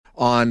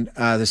on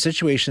the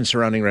situation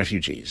surrounding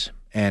refugees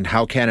and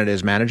how Canada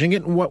is managing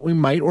it and what we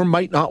might or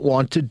might not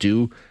want to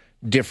do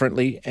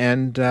differently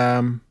and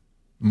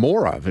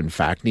more of, in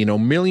fact.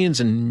 Millions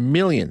and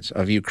millions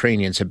of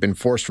Ukrainians have been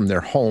forced from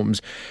their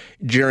homes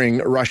during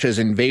Russia's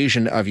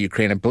invasion of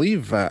Ukraine. I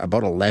believe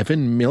about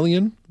 11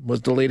 million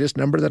was the latest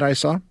number that I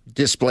saw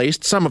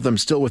displaced, some of them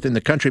still within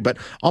the country, but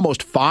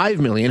almost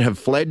 5 million have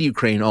fled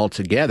Ukraine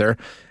altogether.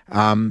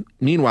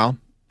 Meanwhile,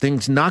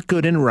 things not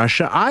good in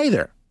Russia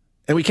either.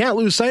 And we can't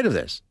lose sight of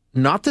this.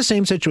 Not the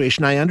same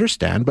situation, I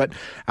understand, but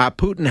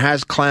Putin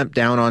has clamped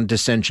down on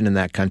dissension in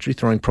that country,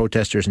 throwing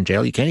protesters in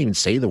jail. You can't even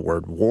say the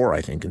word war,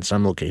 I think, in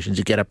some locations.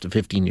 You get up to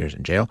 15 years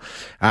in jail.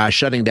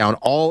 Shutting down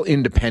all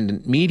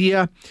independent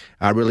media,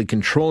 really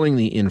controlling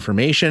the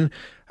information.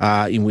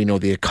 We know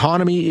the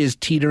economy is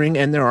teetering,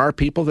 and there are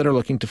people that are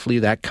looking to flee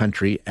that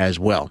country as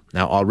well.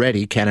 Now,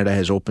 already, Canada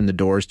has opened the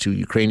doors to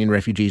Ukrainian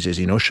refugees, as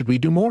you know. Should we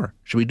do more?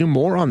 Should we do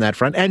more on that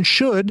front? And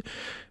should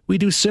we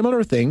do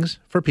similar things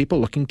for people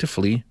looking to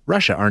flee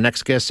Russia? Our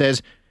next guest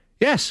says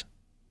yes.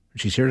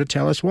 She's here to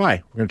tell us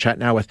why. We're going to chat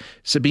now with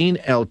Sabine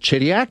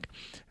El-Chidiac.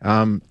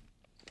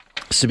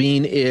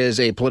 Sabine is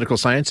a political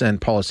science and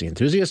policy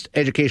enthusiast,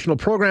 educational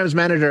programs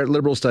manager at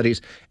Liberal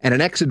Studies, and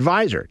an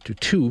ex-advisor to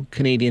 2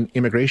 Canadian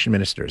immigration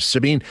ministers.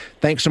 Sabine,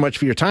 thanks so much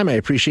for your time. I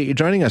appreciate you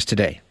joining us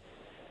today.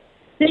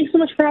 Thanks so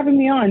much for having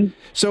me on.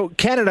 So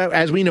Canada,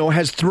 as we know,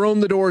 has thrown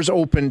the doors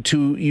open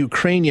to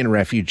Ukrainian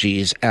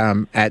refugees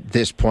at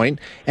this point.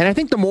 And I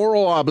think the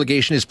moral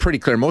obligation is pretty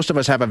clear. Most of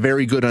us have a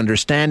very good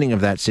understanding of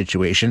that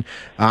situation.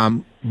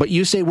 But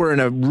you say we're in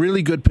a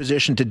really good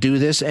position to do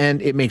this,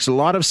 and it makes a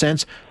lot of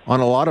sense on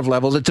a lot of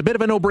levels. It's a bit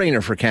of a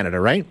no-brainer for Canada,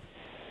 right?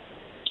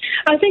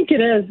 I think it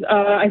is.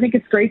 I think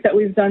it's great that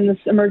we've done this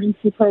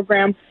emergency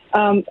program.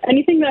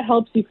 Anything that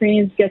helps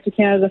Ukrainians get to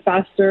Canada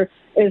faster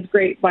is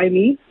great by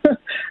me.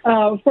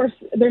 Of course,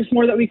 there's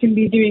more that we can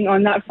be doing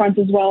on that front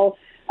as well.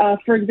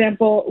 For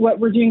example, what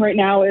we're doing right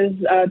now is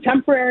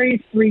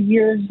temporary, 3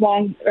 years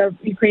long.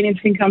 Ukrainians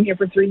can come here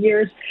for 3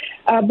 years.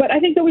 But I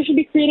think that we should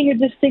be creating a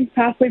distinct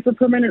pathway for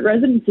permanent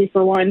residency,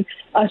 for one,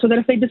 so that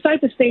if they decide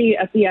to stay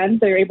at the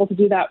end, they're able to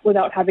do that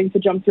without having to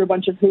jump through a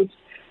bunch of hoops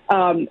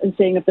and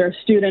saying if they're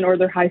a student or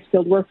they're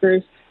high-skilled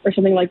workers or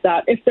something like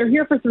that. If they're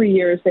here for 3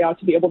 years, they ought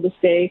to be able to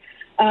stay.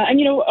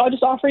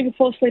 Just offering a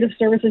full slate of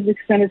services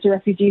extended to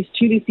refugees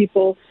to these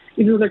people,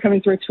 even though they're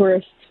coming through a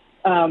tourist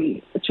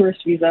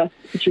visa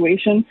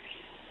situation.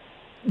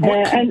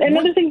 And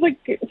other things like,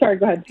 sorry,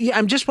 go ahead. Yeah,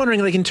 I'm just wondering,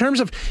 in terms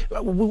of,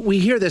 we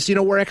hear this,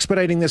 we're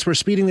expediting this, we're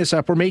speeding this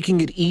up, we're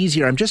making it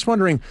easier. I'm just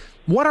wondering,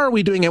 what are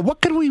we doing and what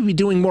could we be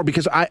doing more?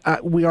 Because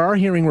we are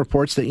hearing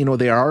reports that,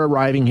 they are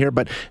arriving here,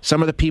 but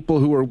some of the people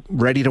who are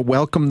ready to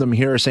welcome them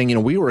here are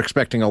saying, we were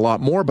expecting a lot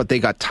more, but they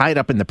got tied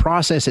up in the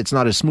process. It's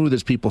not as smooth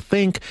as people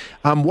think.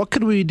 What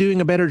could we be doing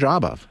a better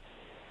job of?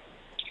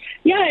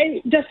 Yeah,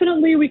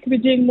 definitely we could be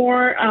doing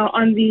more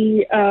on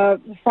the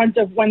front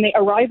of when they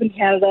arrive in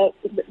Canada,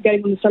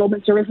 getting them the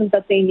settlement services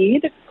that they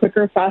need,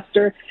 quicker,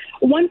 faster.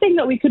 One thing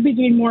that we could be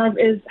doing more of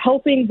is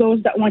helping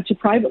those that want to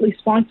privately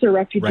sponsor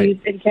refugees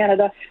in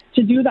Canada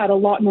to do that a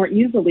lot more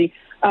easily.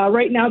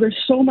 Right now, there's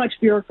so much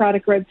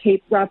bureaucratic red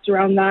tape wrapped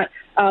around that.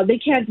 They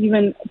can't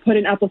even put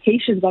in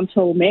applications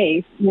until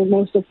May,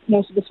 most of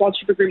the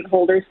sponsorship agreement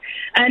holders.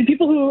 And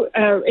people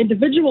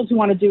individuals who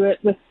want to do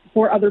it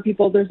for other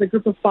people, there's a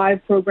group of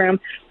 5 program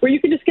where you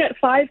can just get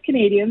 5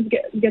 Canadians,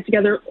 get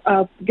together,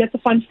 get the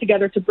funds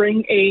together to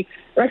bring a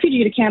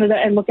refugee to Canada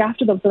and look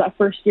after them for that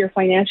first year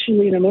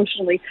financially and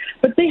emotionally.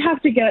 But they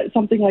have to get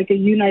something like a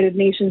United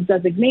Nations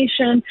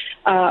designation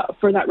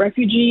for that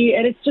refugee,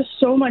 and it's just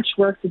so much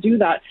work to do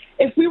that.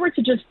 If we were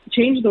to just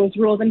change those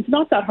rules, and it's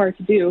not that hard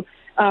to do,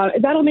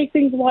 that'll make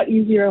things a lot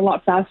easier, a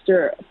lot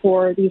faster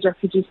for these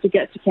refugees to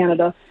get to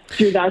Canada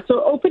through that.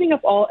 So opening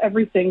up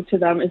everything to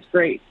them is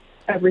great.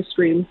 Every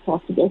stream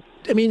possible.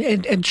 I mean,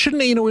 and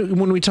shouldn't,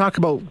 when we talk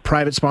about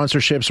private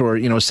sponsorships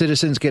or,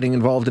 citizens getting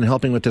involved in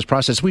helping with this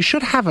process, we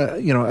should have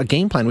a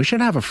game plan. We should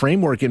have a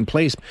framework in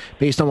place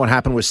based on what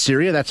happened with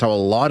Syria. That's how a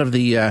lot of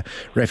the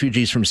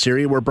refugees from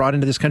Syria were brought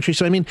into this country.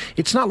 So, I mean,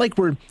 it's not like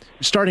we're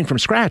starting from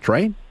scratch,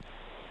 right?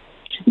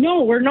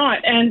 No, we're not.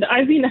 And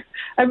I've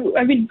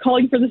been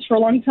calling for this for a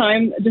long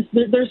time. Just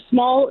there's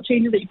small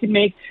changes that you can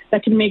make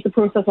that can make the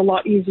process a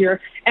lot easier.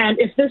 And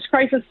if this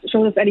crisis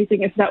shows us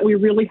anything, it's that we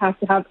really have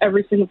to have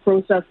every single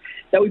process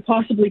that we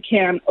possibly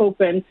can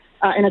open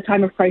in a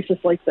time of crisis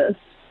like this.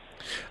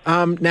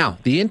 Now,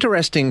 the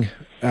interesting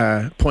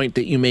point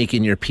that you make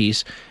in your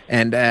piece,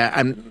 and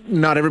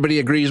not everybody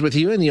agrees with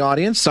you in the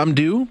audience. Some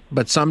do,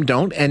 but some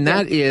don't. And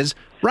that is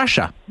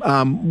Russia.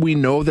 We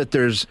know that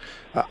there's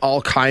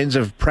all kinds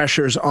of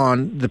pressures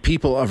on the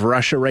people of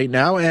Russia right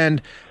now.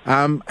 And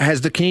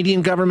has the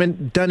Canadian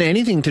government done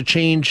anything to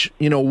change,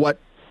 what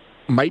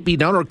might be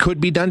done or could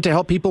be done to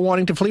help people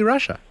wanting to flee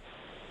Russia?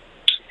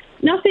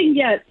 Nothing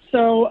yet.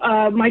 So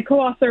my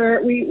co-author,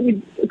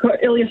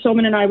 Ilya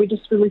Soman and I, we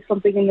just released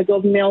something in the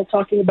Globe and Mail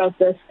talking about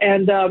this.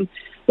 And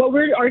what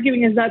we're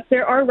arguing is that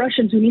there are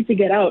Russians who need to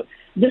get out,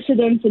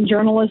 dissidents and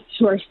journalists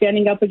who are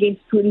standing up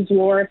against Putin's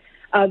war.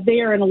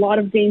 They are in a lot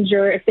of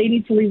danger. If they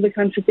need to leave the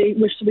country, if they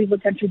wish to leave the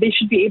country, they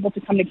should be able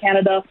to come to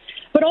Canada.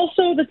 But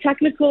also the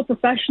technical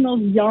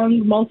professionals,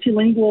 young,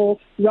 multilingual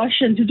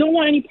Russians who don't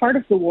want any part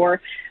of the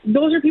war.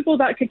 Those are people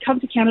that could come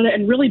to Canada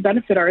and really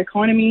benefit our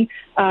economy,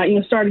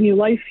 start a new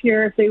life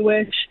here if they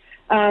wish.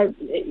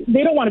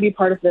 They don't want to be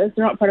part of this.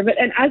 They're not part of it.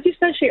 And as you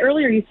said, Shay,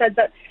 earlier, you said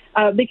that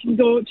they can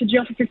go to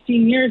jail for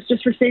 15 years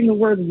just for saying the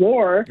word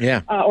war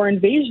or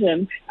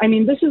invasion. I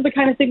mean, this is the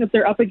kind of thing that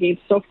they're up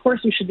against. So, of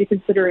course, we should be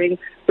considering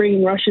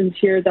bringing Russians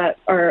here that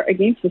are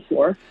against this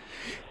war.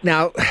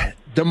 Now,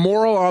 the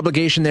moral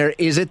obligation there,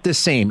 is it the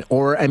same?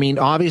 Or, I mean,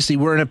 obviously,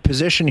 we're in a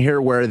position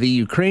here where the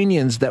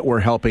Ukrainians that we're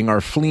helping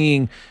are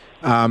fleeing,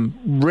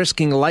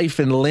 risking life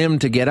and limb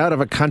to get out of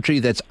a country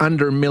that's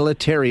under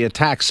military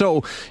attack.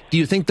 So do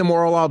you think the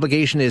moral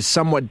obligation is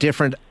somewhat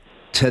different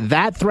to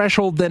that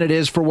threshold than it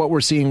is for what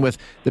we're seeing with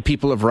the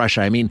people of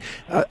Russia? I mean,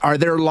 are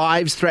their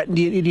lives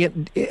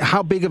threatened?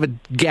 How big of a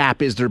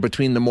gap is there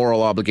between the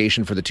moral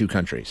obligation for the two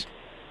countries?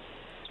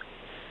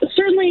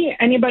 Certainly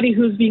anybody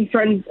who's being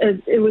threatened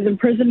with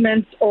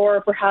imprisonment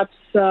or perhaps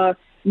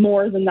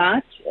more than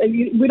that.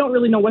 We don't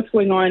really know what's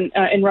going on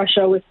in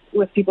Russia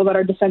with people that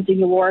are dissenting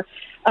the war.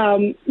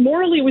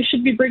 Morally, we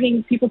should be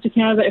bringing people to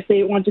Canada if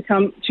they want to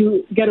come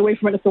to get away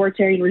from an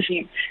authoritarian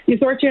regime. The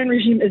authoritarian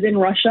regime is in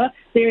Russia.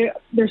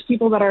 There's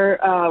people that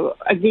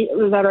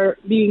are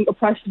being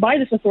oppressed by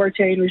this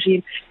authoritarian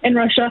regime in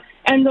Russia,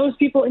 and those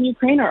people in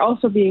Ukraine are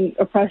also being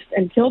oppressed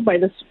and killed by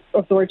this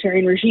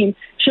authoritarian regime,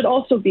 should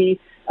also be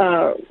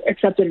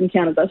accepted in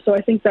Canada. So I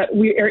think that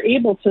we are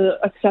able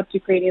to accept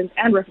Ukrainians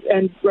and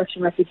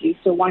Russian refugees,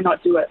 so why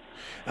not do it?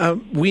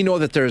 We know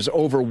that there's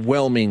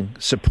overwhelming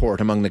support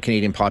among the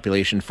Canadian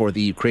population for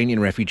the Ukrainian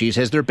refugees.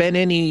 Has there been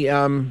any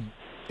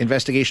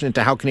investigation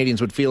into how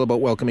Canadians would feel about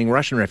welcoming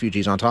Russian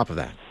refugees on top of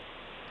that?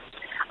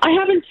 I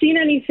haven't seen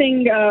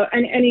anything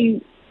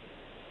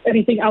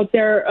anything out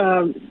there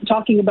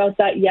talking about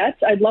that yet.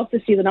 I'd love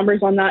to see the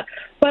numbers on that.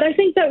 But I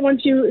think that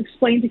once you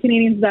explain to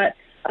Canadians that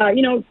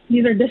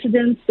these are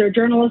dissidents, they're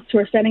journalists who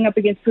are standing up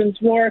against Putin's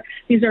war.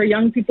 These are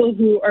young people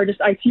who are just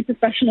IT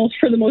professionals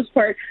for the most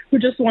part, who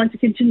just want to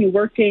continue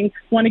working,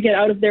 want to get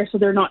out of there so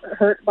they're not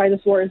hurt by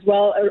this war as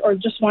well, or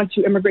just want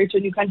to immigrate to a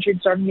new country and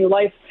start a new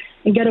life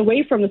and get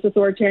away from this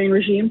authoritarian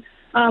regime.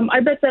 I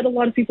bet that a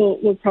lot of people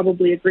will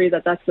probably agree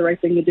that that's the right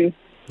thing to do.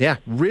 Yeah,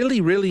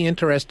 really, really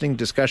interesting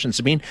discussion.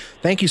 Sabine,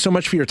 thank you so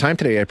much for your time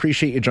today. I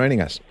appreciate you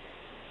joining us.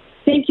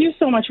 Thank you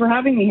so much for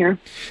having me here.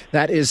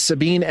 That is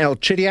Sabine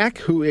El-Chidiac,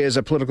 who is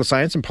a political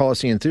science and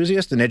policy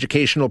enthusiast, an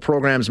educational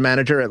programs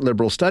manager at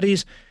Liberal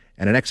Studies,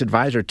 and an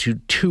ex-advisor to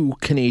 2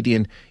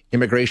 Canadian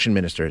immigration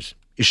ministers.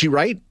 Is she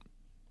right?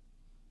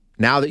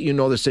 Now that you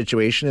know the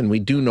situation, and we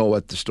do know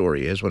what the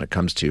story is when it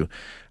comes to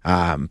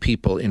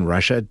people in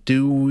Russia,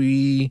 do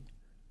we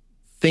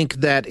think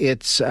that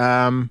it's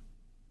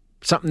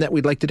something that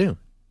we'd like to do?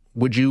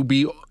 Would you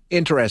be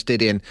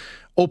interested in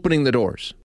opening the doors